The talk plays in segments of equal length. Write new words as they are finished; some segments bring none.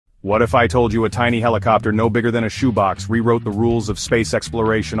What if I told you a tiny helicopter no bigger than a shoebox rewrote the rules of space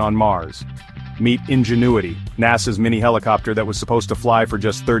exploration on Mars? Meet Ingenuity, NASA's mini helicopter that was supposed to fly for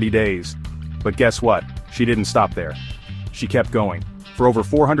just 30 days. But guess what? She didn't stop there. She kept going, for over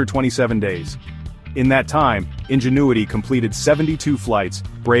 427 days. In that time, Ingenuity completed 72 flights,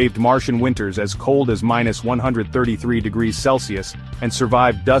 braved Martian winters as cold as minus 133 degrees Celsius, and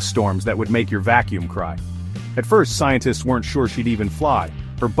survived dust storms that would make your vacuum cry. At first, scientists weren't sure she'd even fly.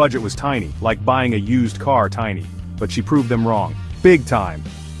 Her budget was tiny, like buying a used car tiny. But she proved them wrong. Big time.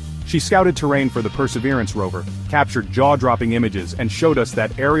 She scouted terrain for the Perseverance rover, captured jaw-dropping images, and showed us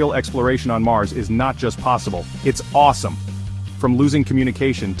that aerial exploration on Mars is not just possible, it's awesome. From losing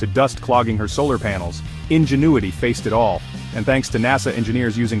communication to dust clogging her solar panels, Ingenuity faced it all. And thanks to NASA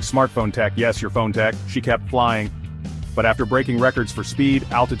engineers using smartphone tech, yes, your phone tech, she kept flying. But after breaking records for speed,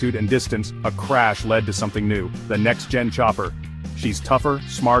 altitude, and distance, a crash led to something new, the next-gen chopper. She's tougher,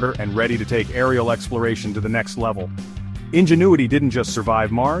 smarter, and ready to take aerial exploration to the next level. Ingenuity didn't just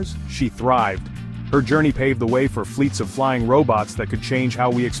survive Mars, she thrived. Her journey paved the way for fleets of flying robots that could change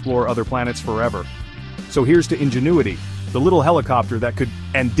how we explore other planets forever. So here's to Ingenuity, the little helicopter that could,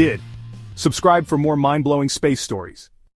 and did. Subscribe for more mind-blowing space stories.